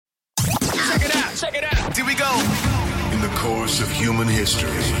Check it out. Here we go. In the course of human history,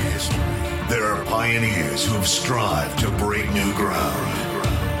 there are pioneers who have strived to break new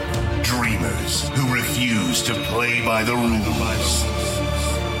ground. Dreamers who refuse to play by the rules.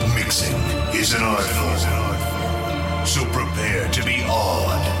 Mixing is an art form. So prepare to be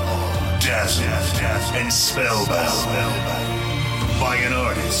awed, dazzled, and spellbound by an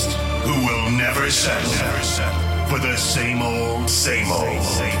artist who will never settle for the same old.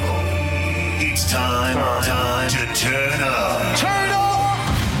 It's time to turn up. Turn up!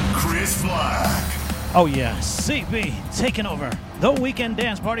 Chris Black. Oh yeah, CB taking over the weekend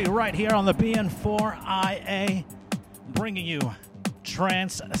dance party right here on the BN4IA, bringing you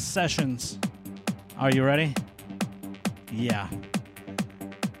trance sessions. Are you ready? Yeah.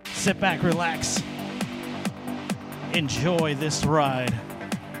 Sit back, relax. Enjoy this ride.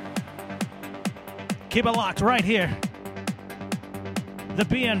 Keep it locked right here. The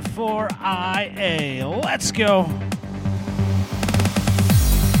BN4IA. Let's go.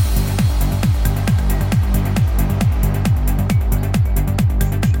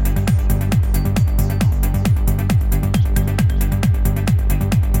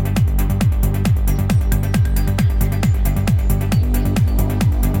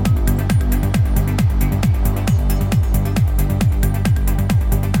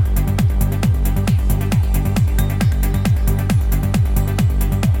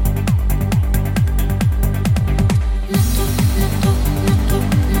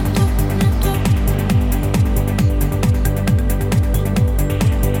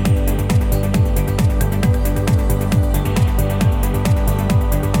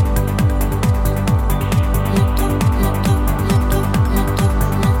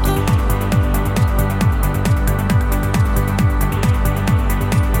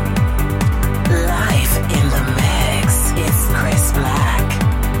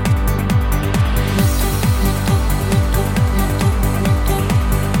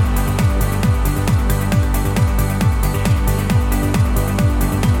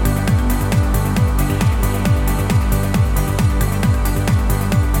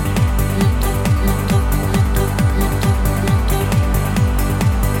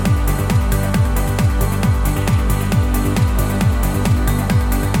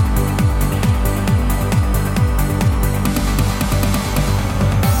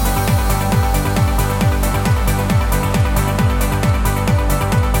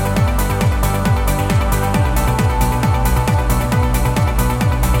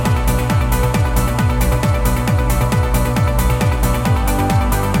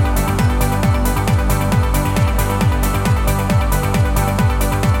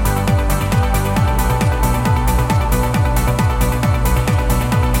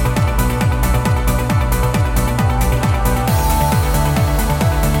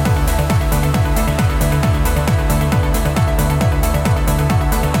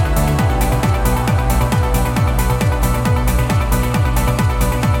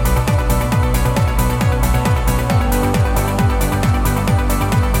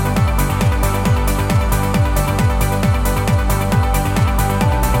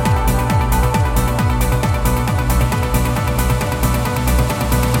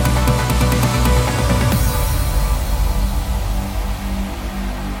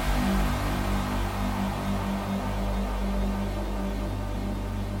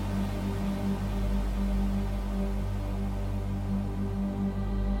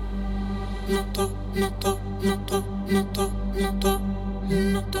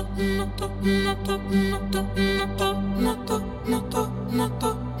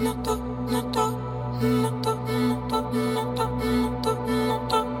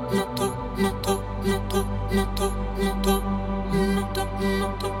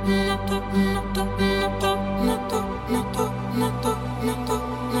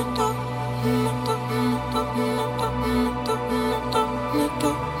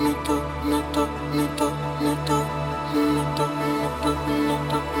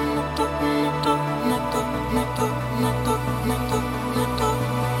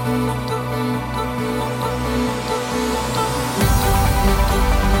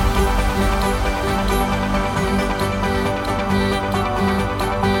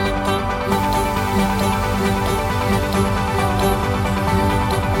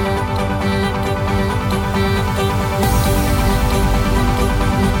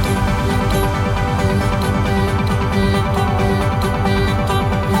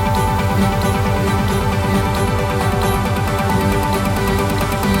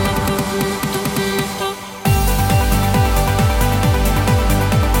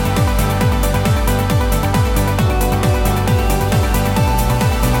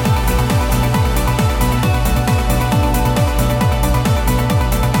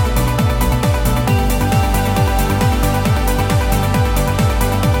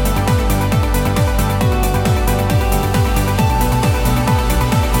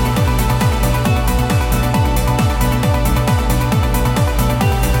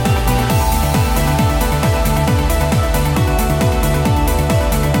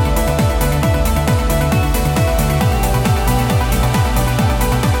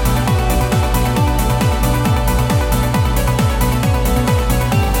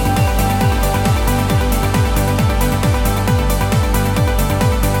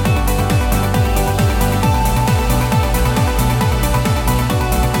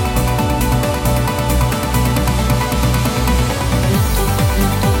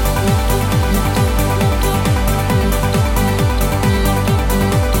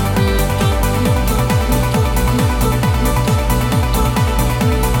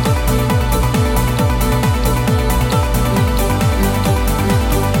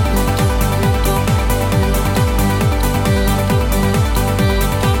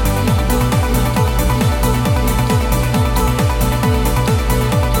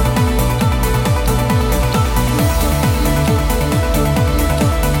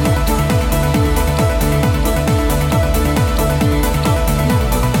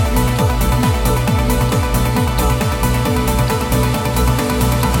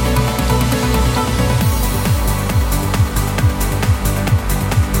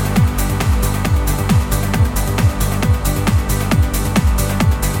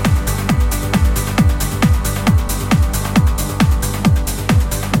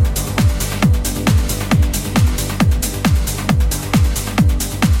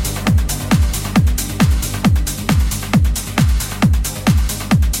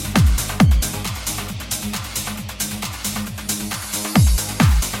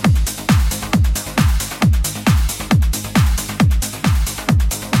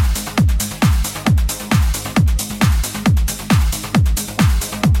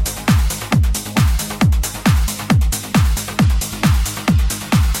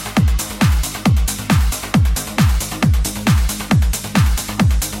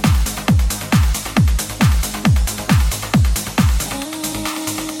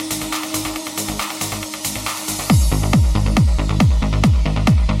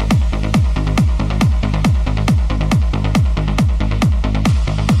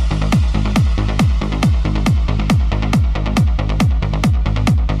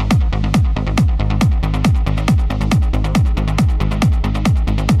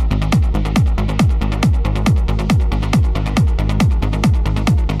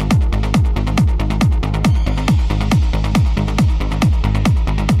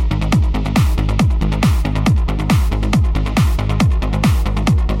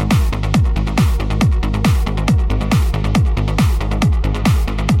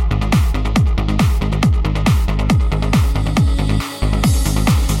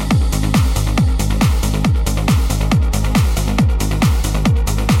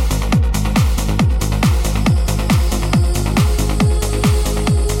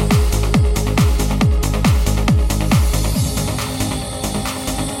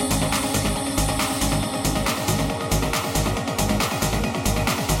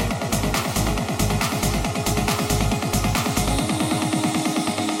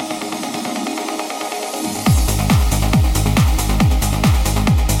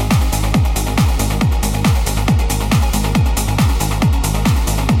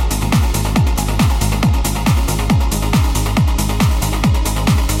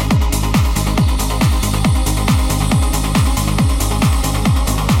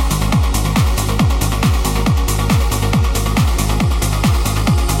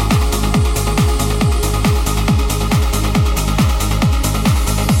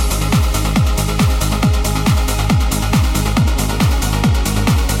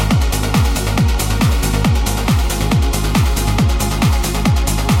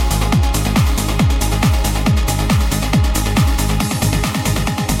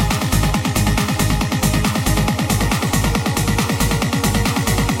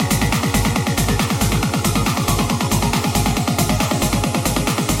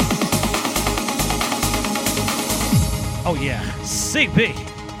 Oh yeah, CP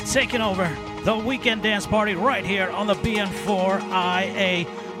taking over the weekend dance party right here on the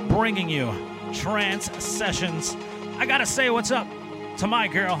BN4IA, bringing you trance sessions. I gotta say what's up to my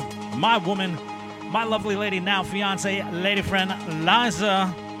girl, my woman, my lovely lady, now fiance, lady friend, Liza.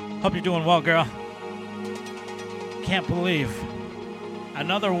 Hope you're doing well, girl. Can't believe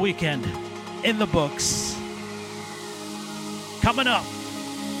another weekend in the books. Coming up,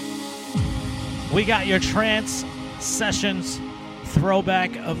 we got your trance sessions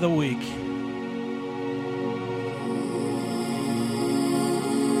throwback of the week.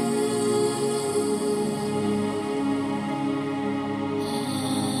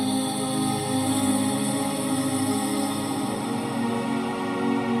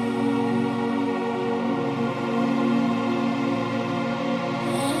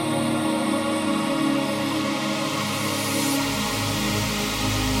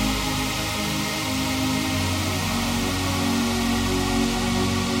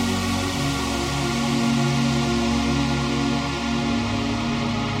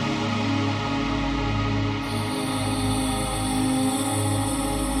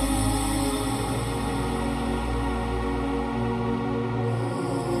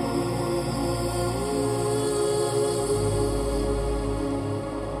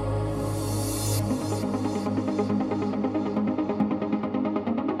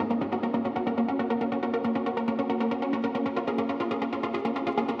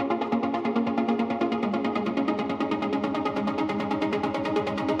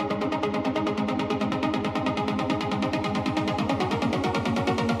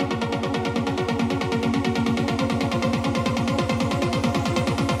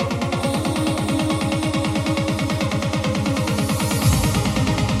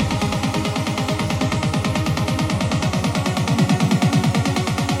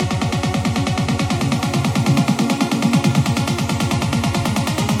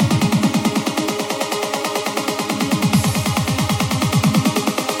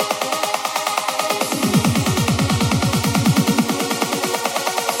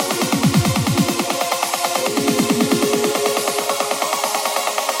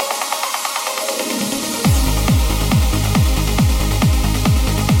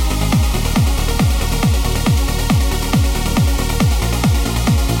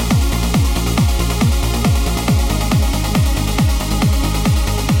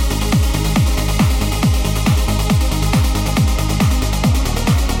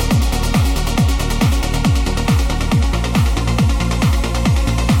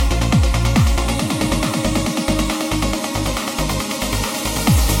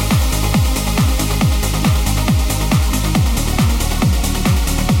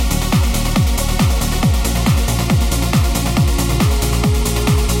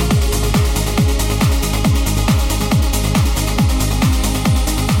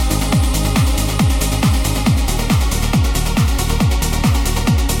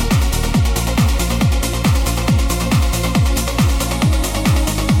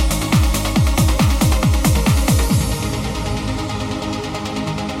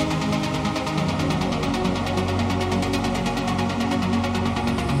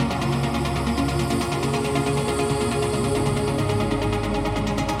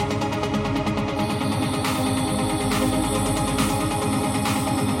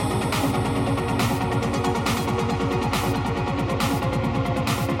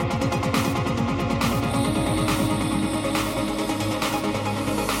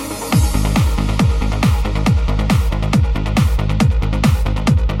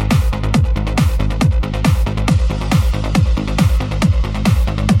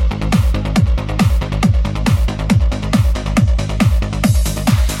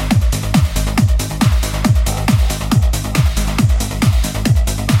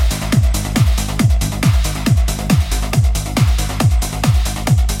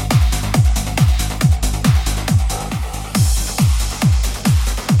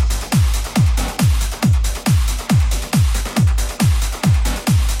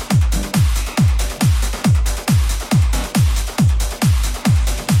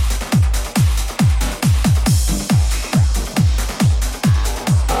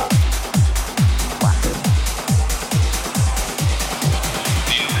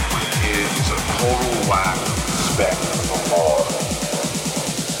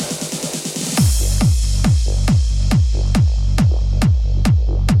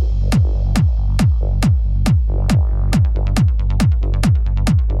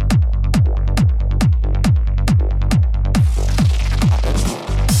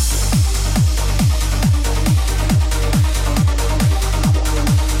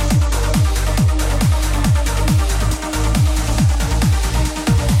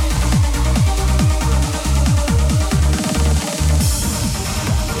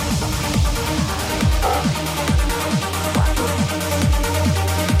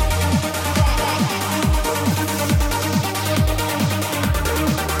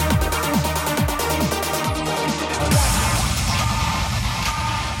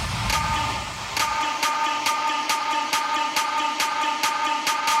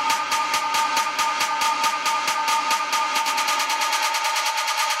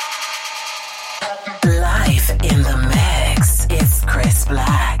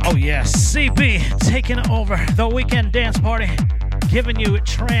 Yeah, CB taking over the weekend dance party, giving you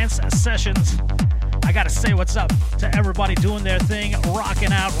trance sessions. I gotta say what's up to everybody doing their thing,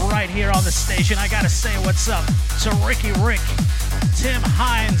 rocking out right here on the station. I gotta say what's up to Ricky Rick, Tim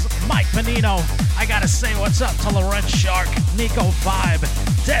Hines, Mike Panino. I gotta say what's up to Lorenz Shark, Nico Vibe,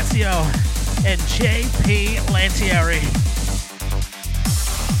 Dezio, and JP Lantieri.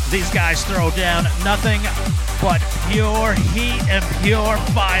 These guys throw down nothing but pure heat and pure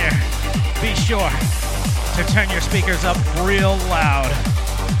fire. Be sure to turn your speakers up real loud.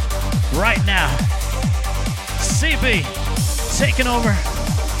 Right now, CB taking over,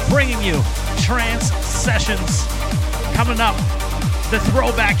 bringing you trance sessions. Coming up, the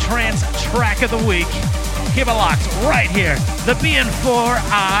throwback trance track of the week. Keep it locked right here, the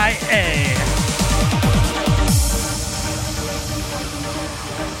BN4IA.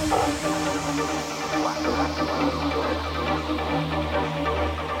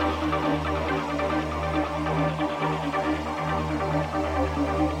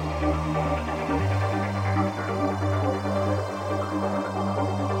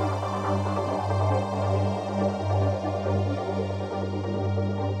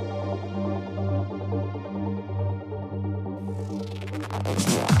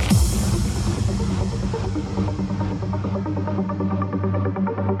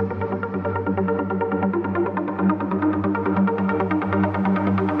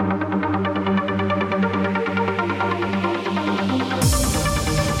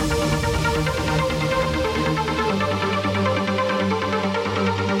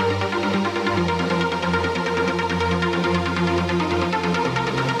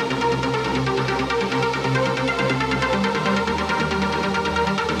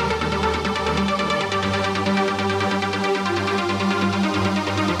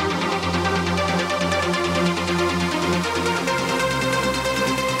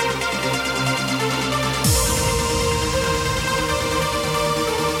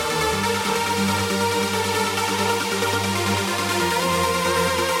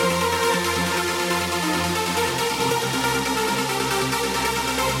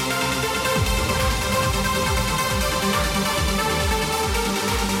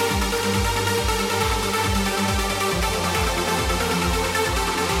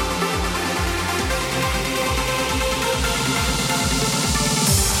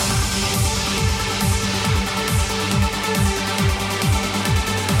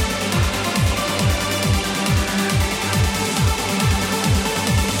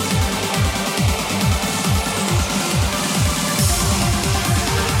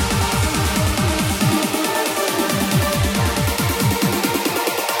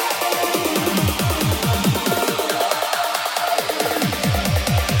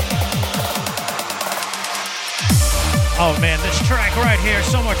 Oh man, this track right here,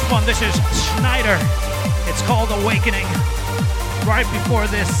 so much fun. This is Schneider. It's called Awakening. Right before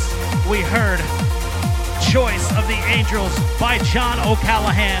this, we heard Choice of the Angels by John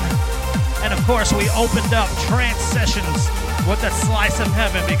O'Callaghan. And of course, we opened up trance sessions with a slice of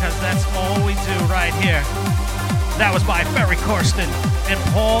heaven because that's all we do right here. That was by Ferry Corsten and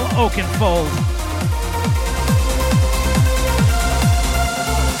Paul Oakenfold.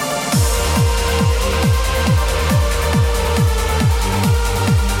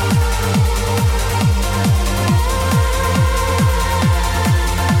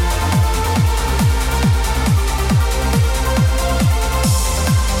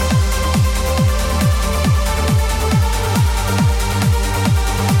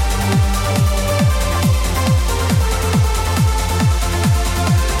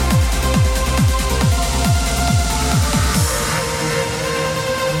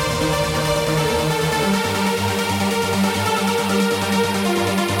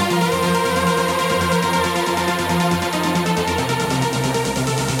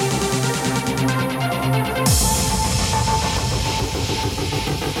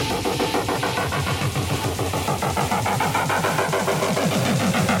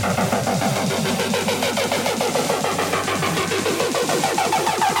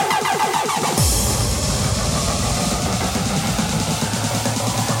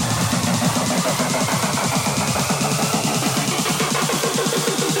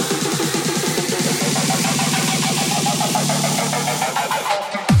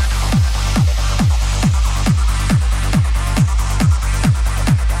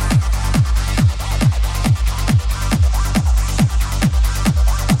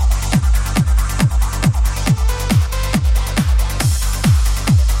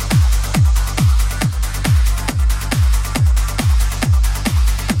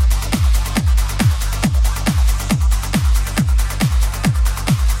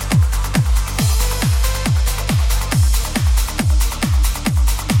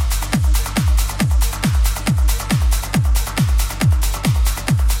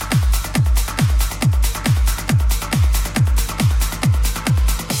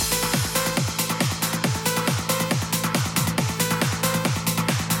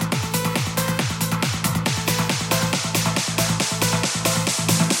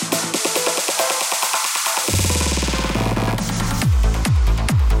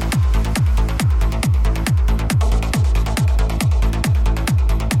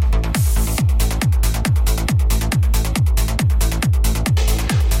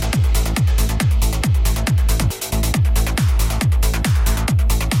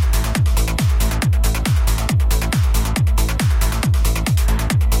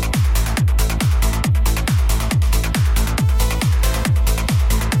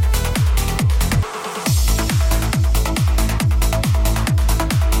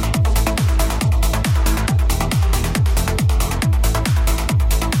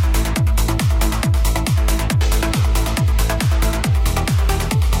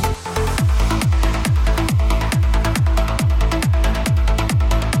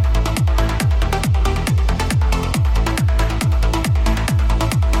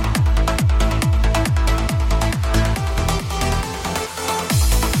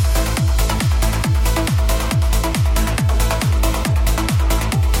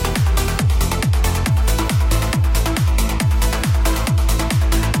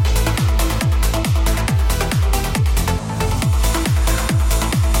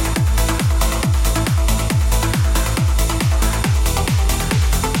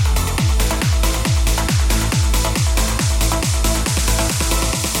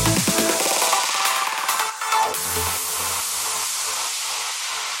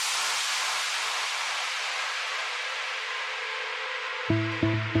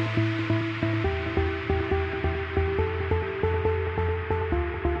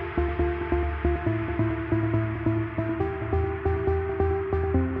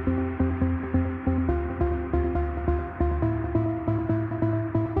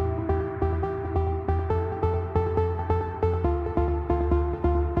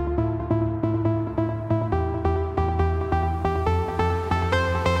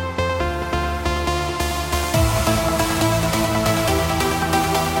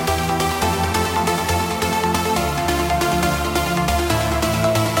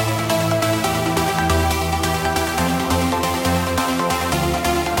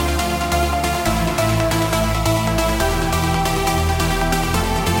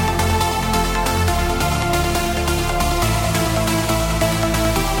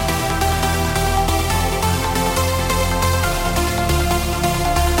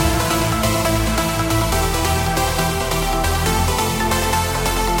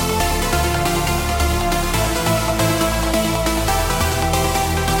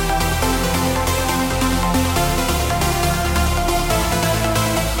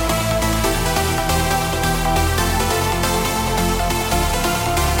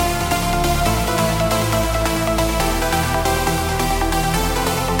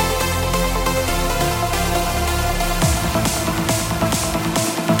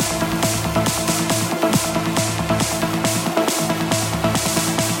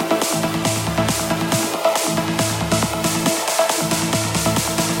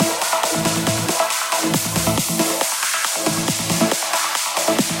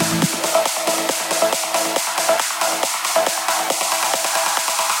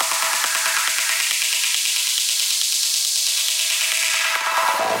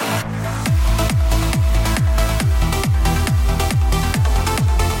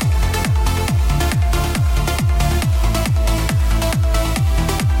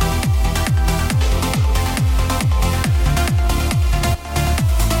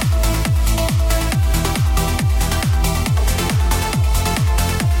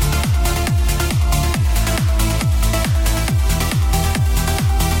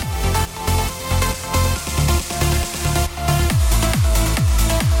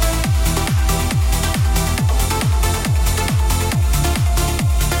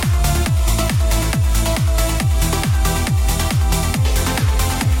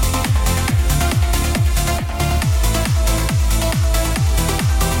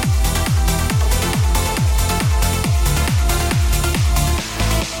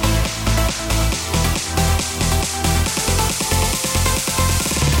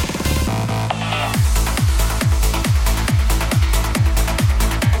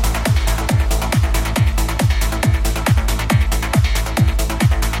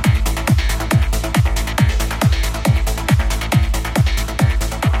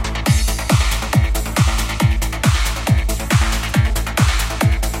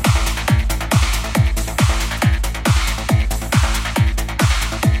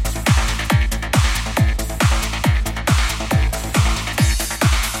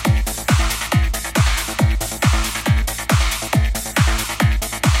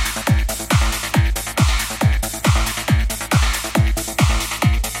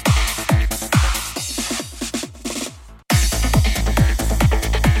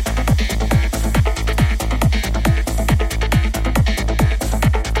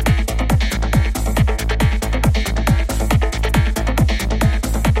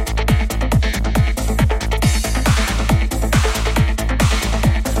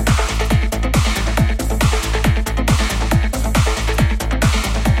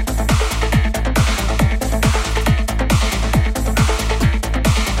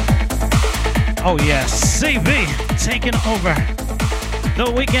 Oh yes, CB taking over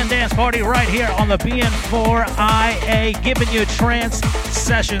the weekend dance party right here on the BN4IA, giving you trance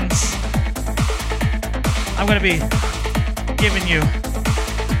sessions. I'm going to be giving you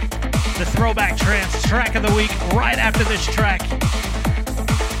the throwback trance track of the week right after this track.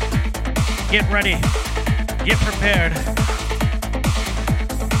 Get ready, get prepared.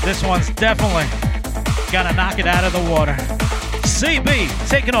 This one's definitely gonna knock it out of the water. CB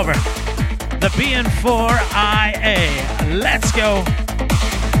taking over the BN4IA. Let's go.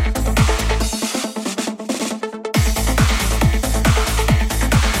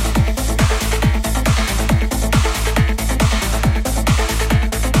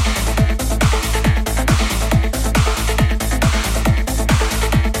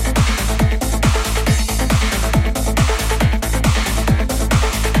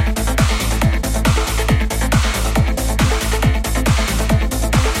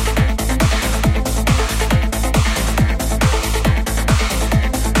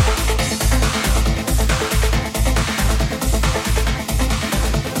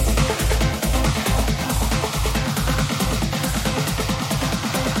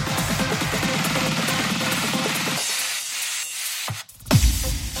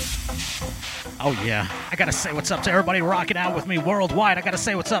 Oh yeah, I gotta say what's up to everybody rocking out with me worldwide. I gotta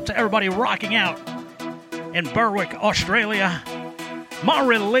say what's up to everybody rocking out in Berwick, Australia,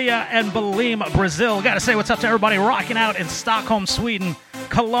 Marilia and Belém, Brazil. Gotta say what's up to everybody rocking out in Stockholm, Sweden,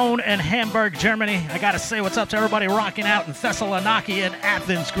 Cologne and Hamburg, Germany. I gotta say what's up to everybody rocking out in Thessaloniki and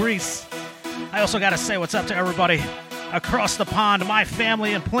Athens, Greece. I also gotta say what's up to everybody across the pond, my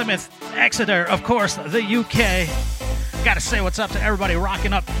family in Plymouth, Exeter, of course, the UK. Gotta say what's up to everybody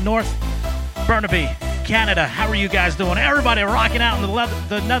rocking up north, Burnaby, Canada. How are you guys doing? Everybody rocking out in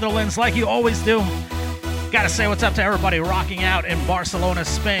the Netherlands like you always do. Gotta say what's up to everybody rocking out in Barcelona,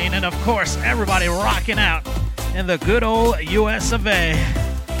 Spain. And of course, everybody rocking out in the good old US of A.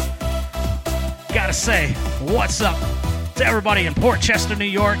 Gotta say what's up to everybody in Port Chester, New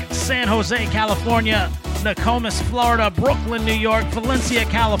York, San Jose, California, Nokomis, Florida, Brooklyn, New York, Valencia,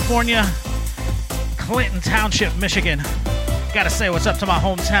 California, Clinton Township, Michigan. Gotta say what's up to my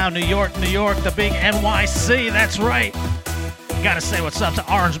hometown, New York, the big NYC, that's right. Gotta say what's up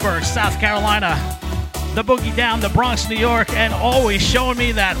to Orangeburg, South Carolina, the boogie down, the Bronx, New York, and always showing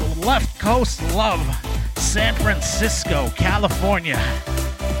me that left coast love, San Francisco, California.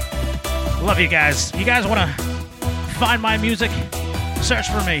 Love you guys. You guys wanna find my music? Search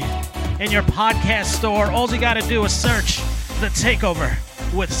for me in your podcast store. All you gotta do is search The Takeover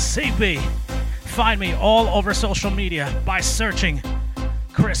with CB. Find me all over social media by searching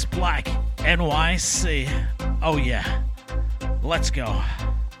Chris Black NYC. Oh yeah, let's go.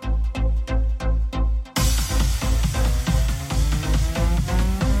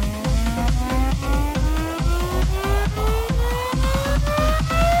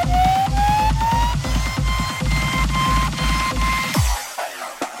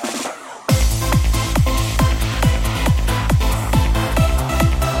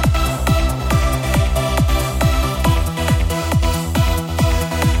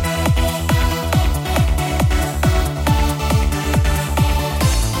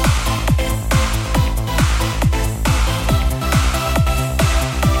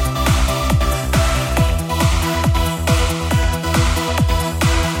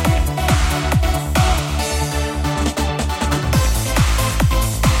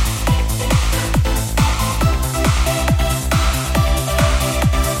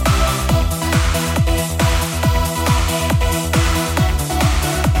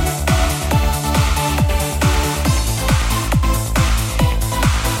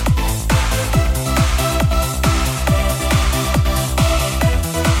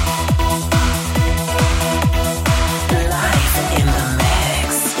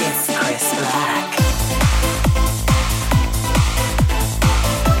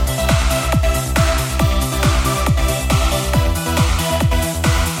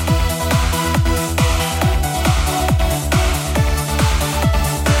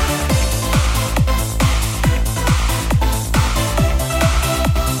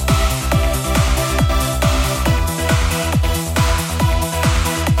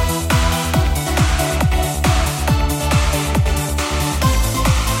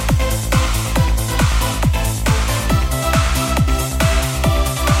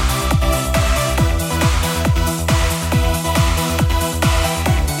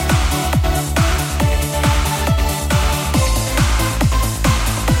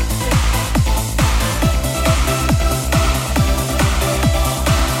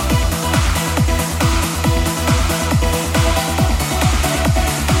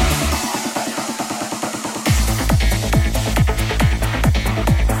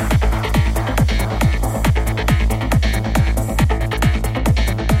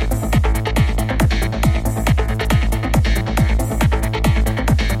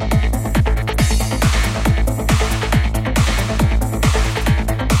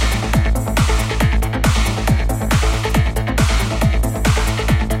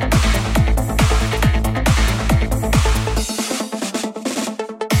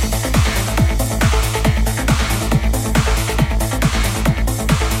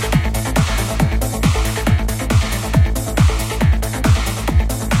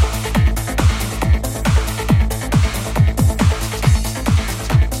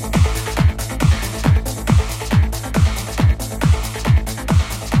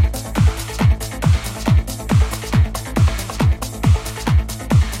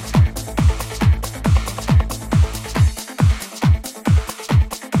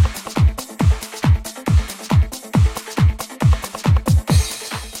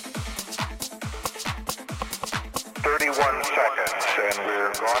 and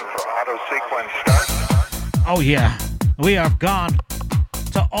we're going for auto sequence start. Oh yeah, we are gone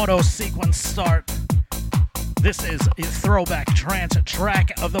to auto sequence start. This is a throwback trance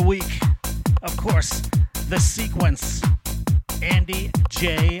track of the week. Of course, The Sequence, Andy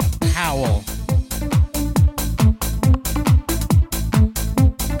J. Powell.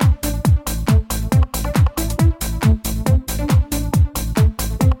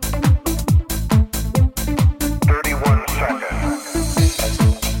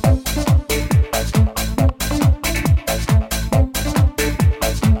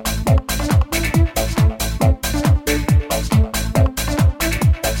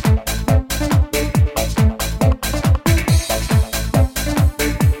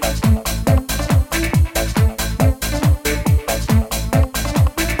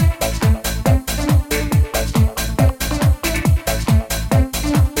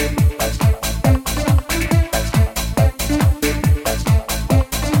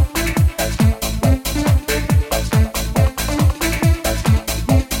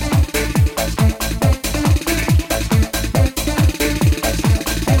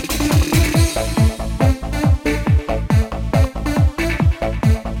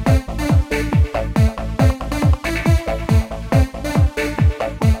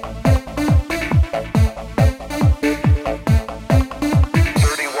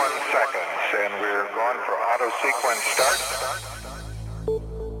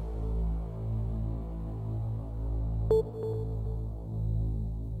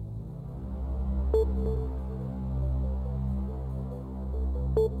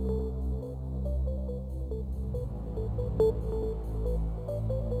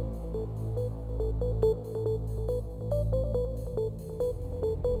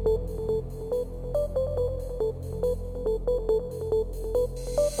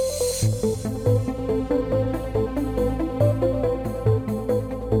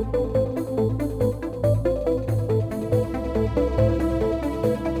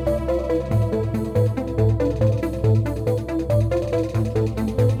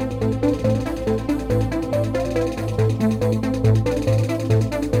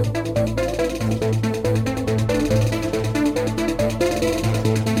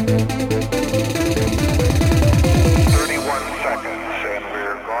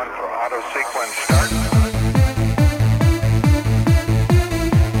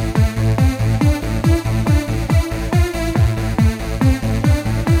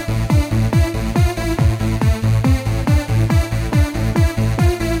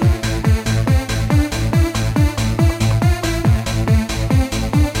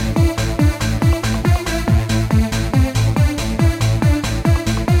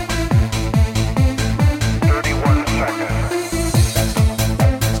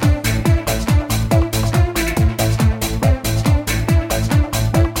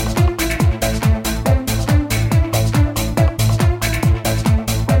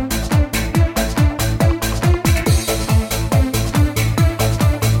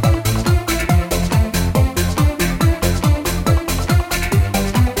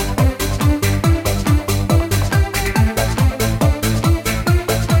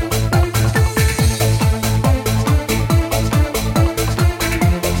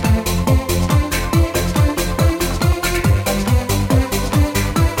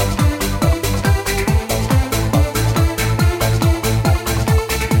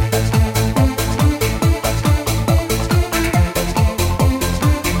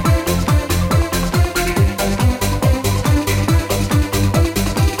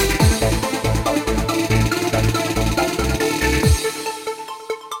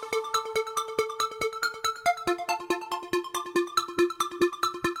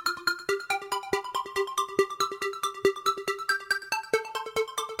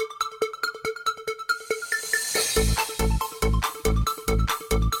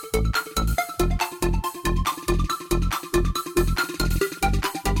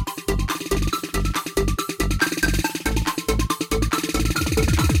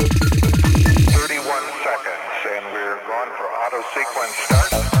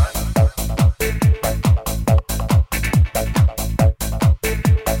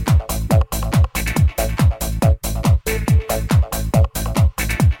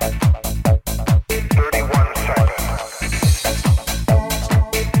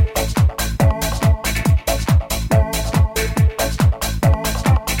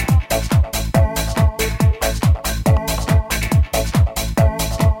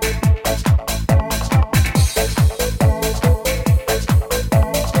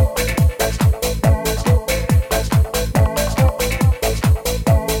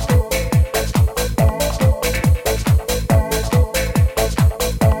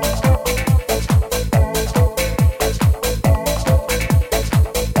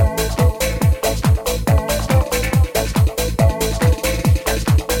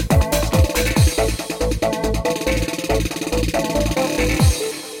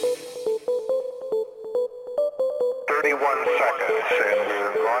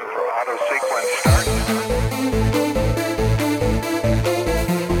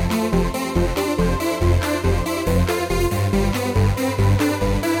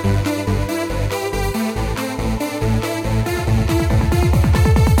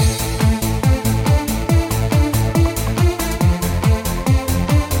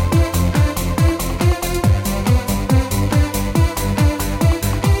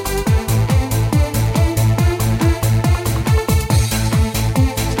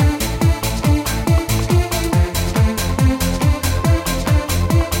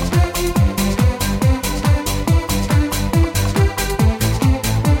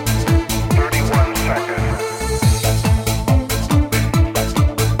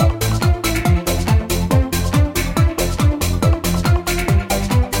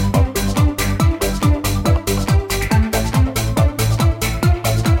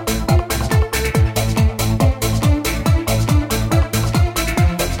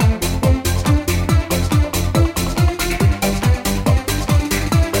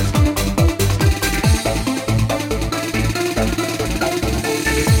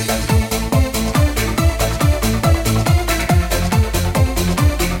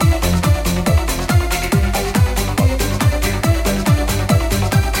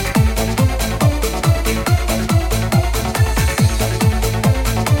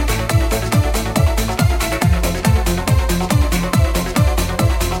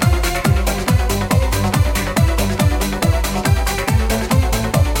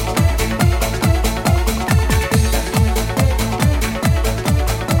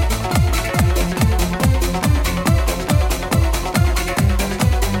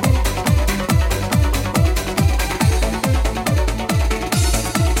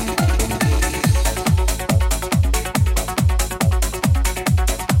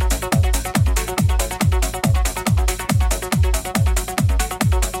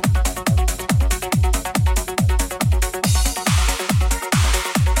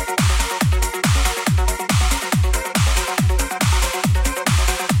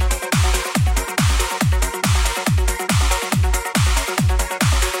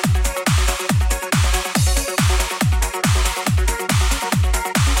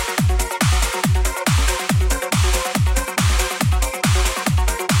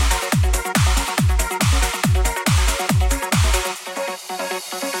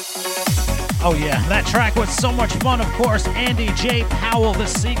 Oh yeah, that track was so much fun. Of course, Andy J. Powell, The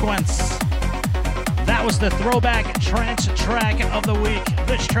Sequence. That was the throwback trance track of the week.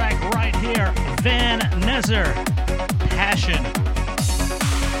 This track right here, Van Nezer, Passion.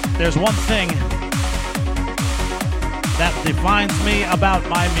 There's one thing that defines me about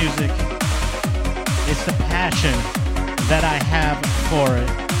my music. It's the passion that I have for it.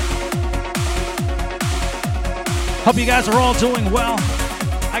 Hope you guys are all doing well.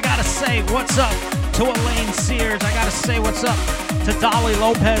 I gotta say what's up to Elaine Sears. I gotta say what's up to Dolly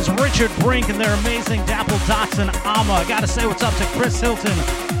Lopez, Richard Brink, and their amazing Dapple Dots and Amma. I gotta say what's up to Chris Hilton,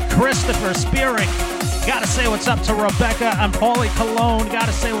 Christopher Spearick. Gotta say what's up to Rebecca and Paulie Cologne.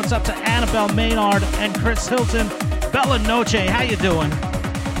 Gotta say what's up to Annabelle Maynard and Chris Hilton. Bella Noche, how you doing?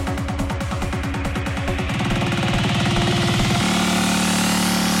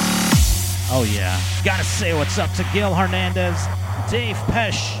 Oh yeah. Gotta say what's up to Gil Hernandez, Dave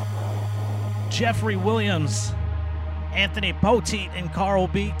Pesh, Jeffrey Williams, Anthony Poteet, and Carl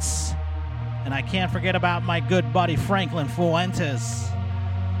Beats. And I can't forget about my good buddy Franklin Fuentes.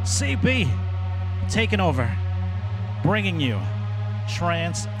 CB, taking over, bringing you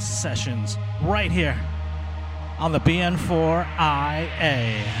Trance Sessions right here on the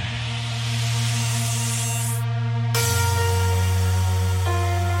BN4IA.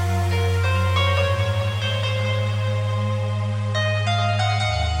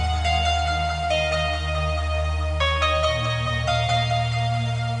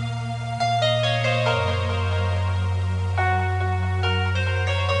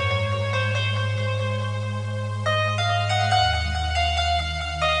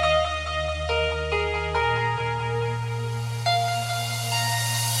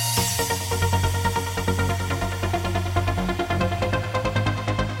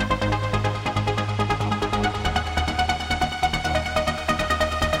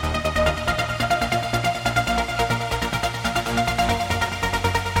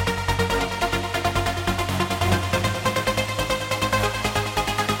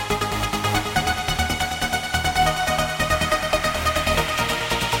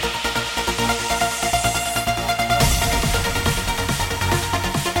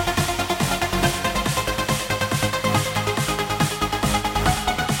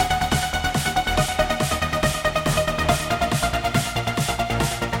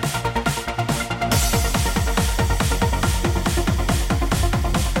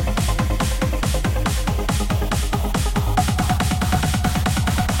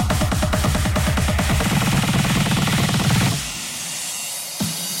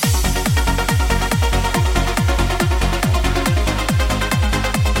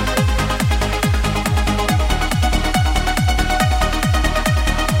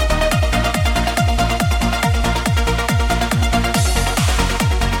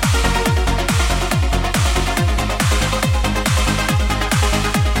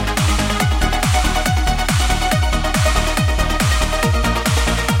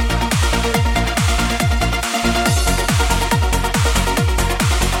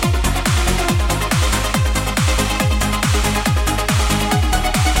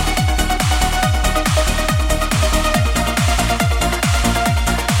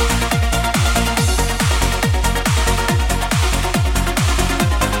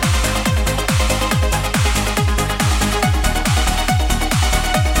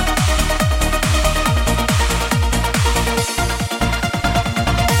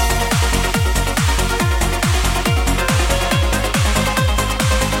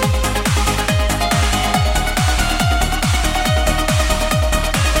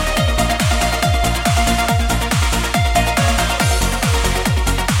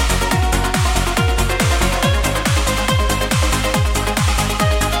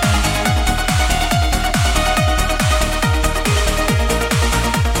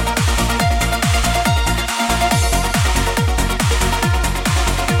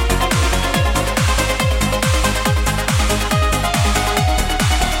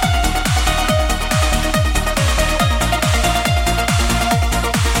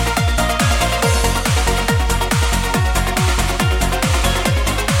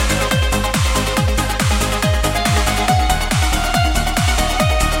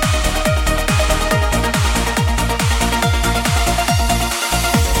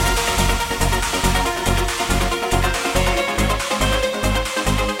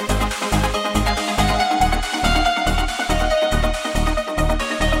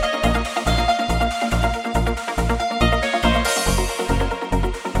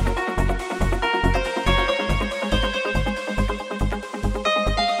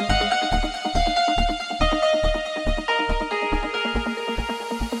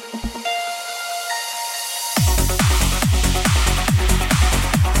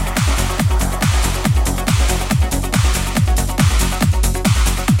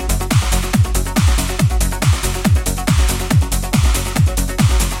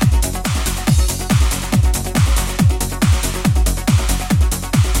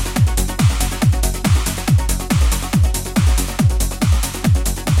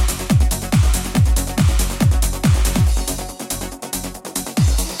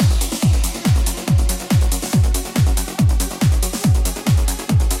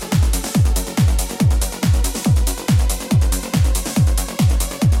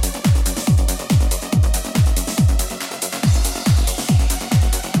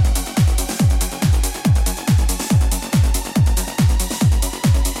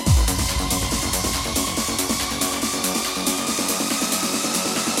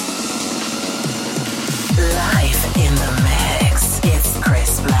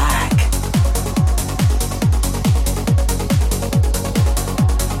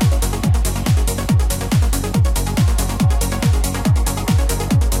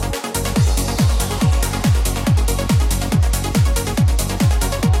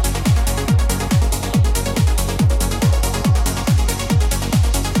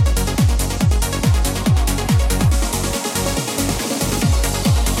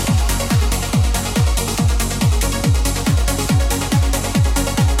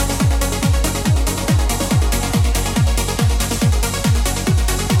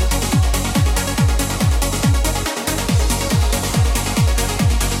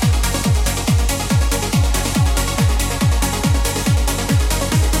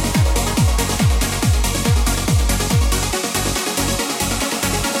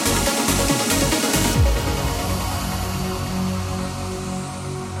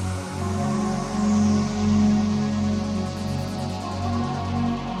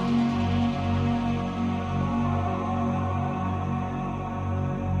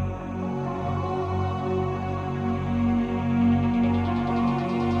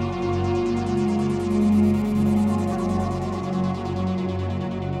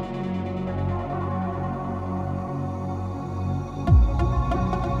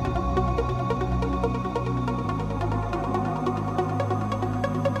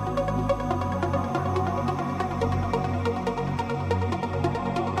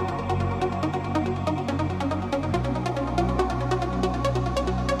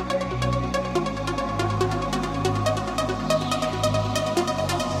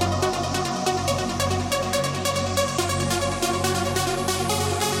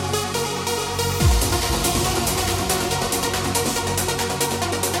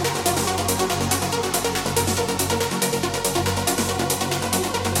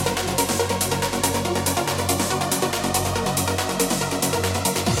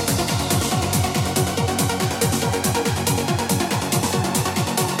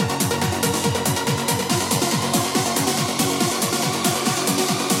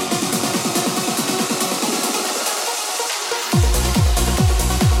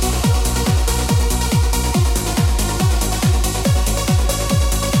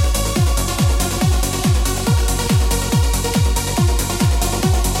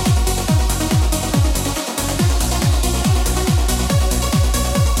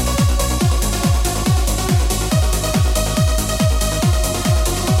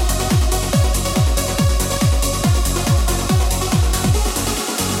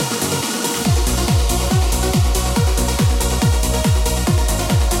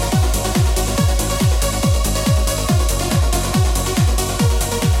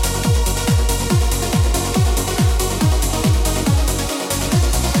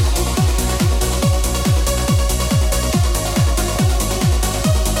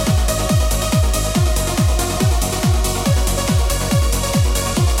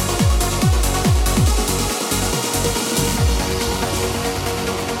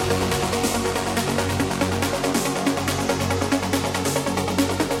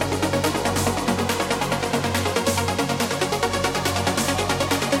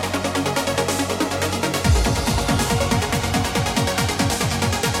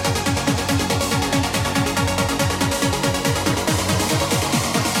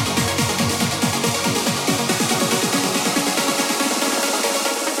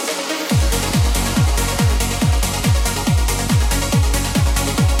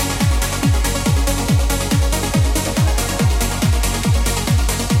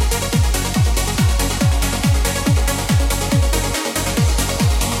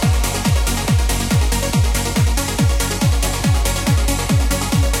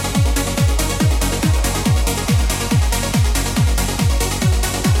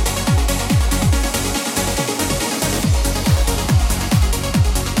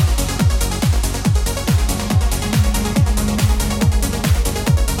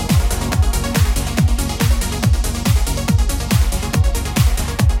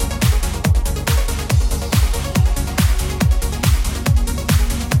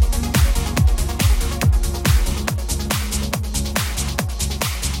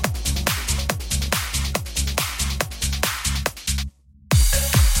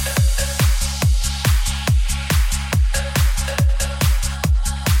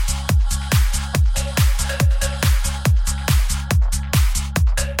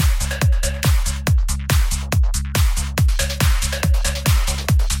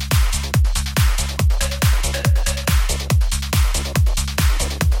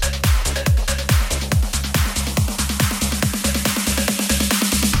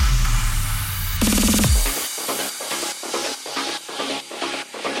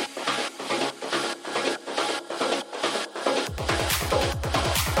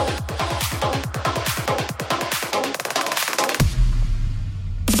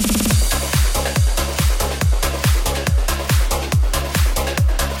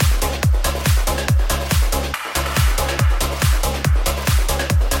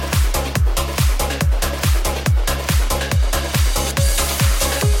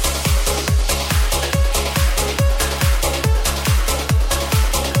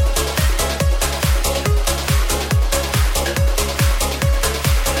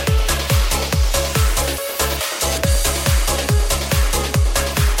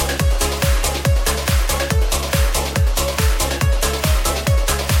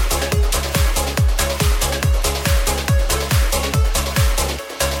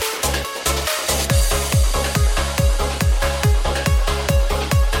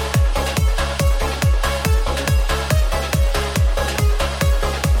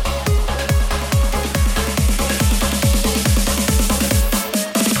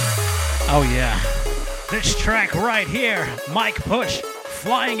 Oh yeah, this track right here, Mike Push,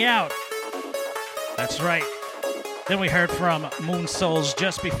 Flying Out. That's right. Then we heard from Moon Souls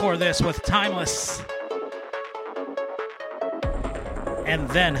just before this with Timeless. And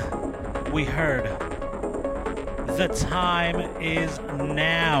then we heard The Time Is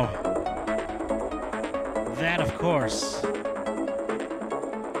Now. That, of course,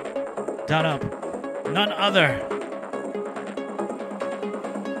 done up none other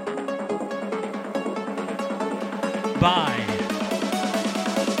by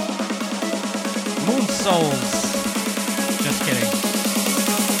Moon Souls. Just kidding.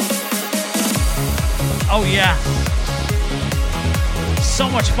 Oh yeah. So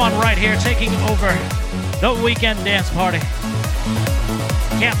much fun right here, taking over the weekend dance party.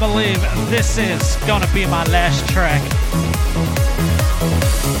 Can't believe this is gonna be my last track.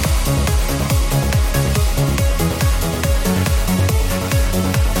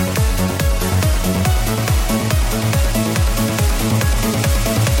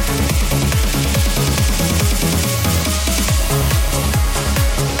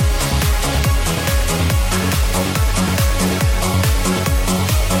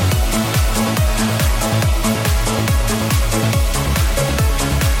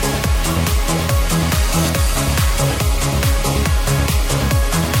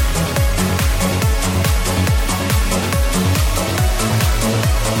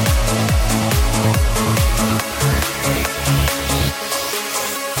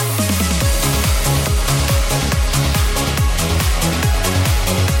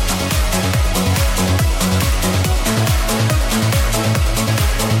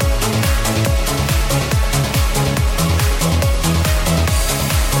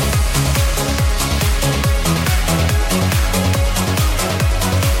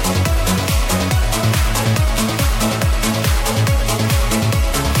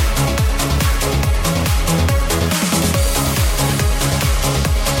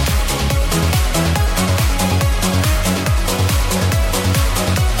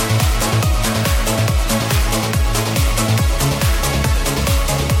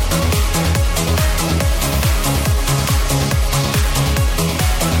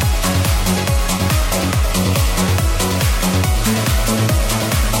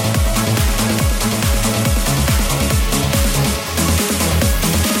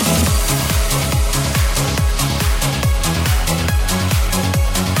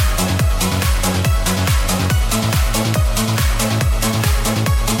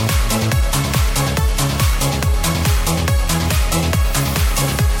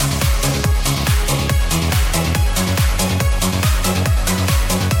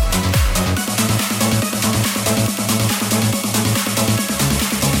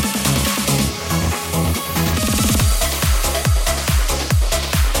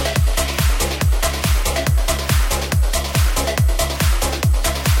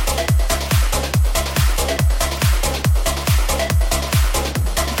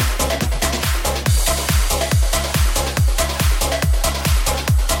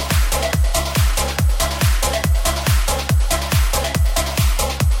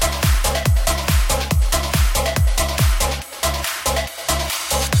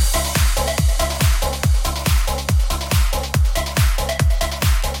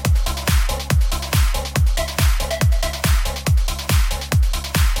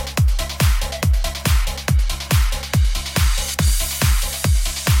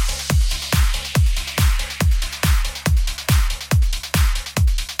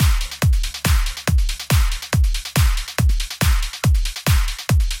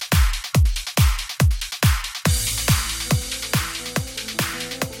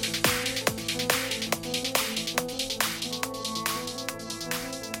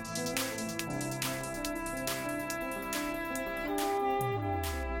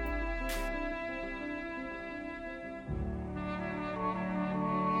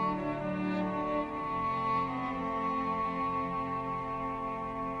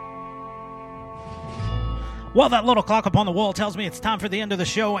 Well, that little clock up on the wall tells me it's time for the end of the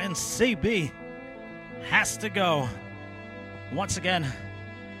show, and CB has to go. Once again,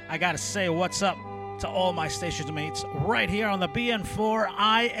 I gotta say what's up to all my station mates right here on the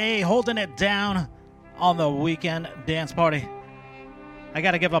BN4IA, holding it down on the weekend dance party. I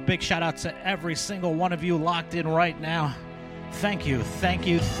gotta give a big shout out to every single one of you locked in right now. Thank you, thank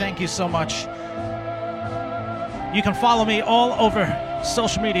you, thank you so much. You can follow me all over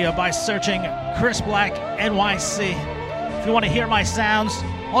social media by searching Chris Black NYC. If you want to hear my sounds,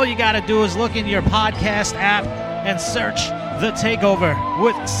 all you got to do is look in your podcast app and search The Takeover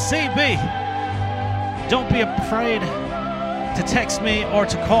with CB. Don't be afraid to text me or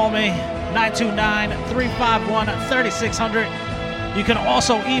to call me. 929-351-3600. You can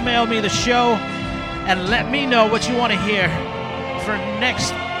also email me the show and let me know what you want to hear for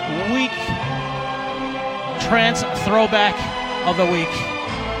next week. Trance Throwback of the Week.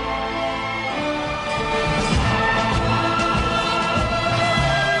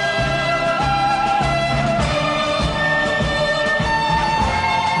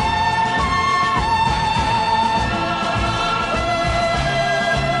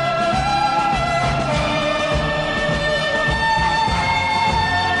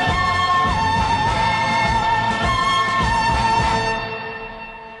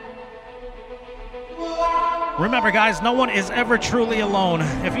 Remember, guys, no one is ever truly alone.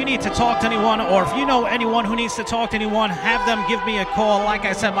 If you need to talk to anyone, or if you know anyone who needs to talk to anyone, have them give me a call. Like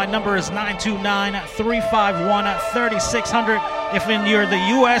I said, my number is 929-351-3600. If you're the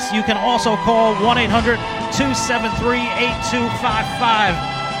U.S., you can also call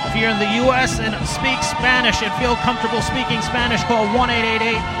 1-800-273-8255. If you're in the U.S. and speak Spanish and feel comfortable speaking Spanish, call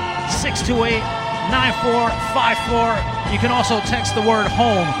 1-888-628-9454. You can also text the word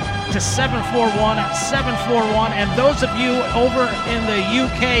HOME to 741-741. And those of you over in the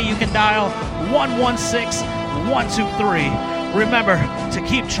UK, you can dial 116-123. Remember to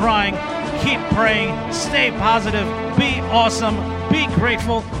keep trying, keep praying, stay positive, be awesome, be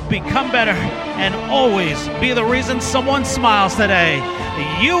grateful, become better, and always be the reason someone smiles today.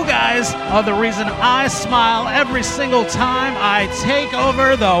 You guys are the reason I smile every single time I take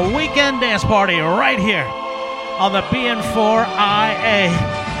over the weekend dance party right here on the BN4IA.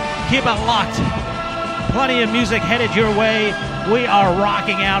 Keep it locked. Plenty of music headed your way. We are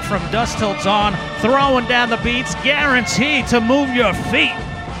rocking out from dusk till dawn, throwing down the beats, guaranteed to move your feet.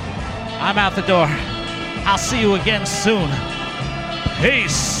 I'm out the door. I'll see you again soon.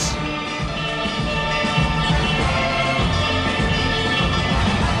 Peace.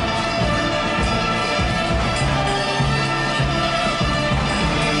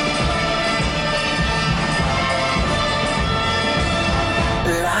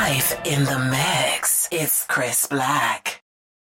 In the mix, it's Chris Black.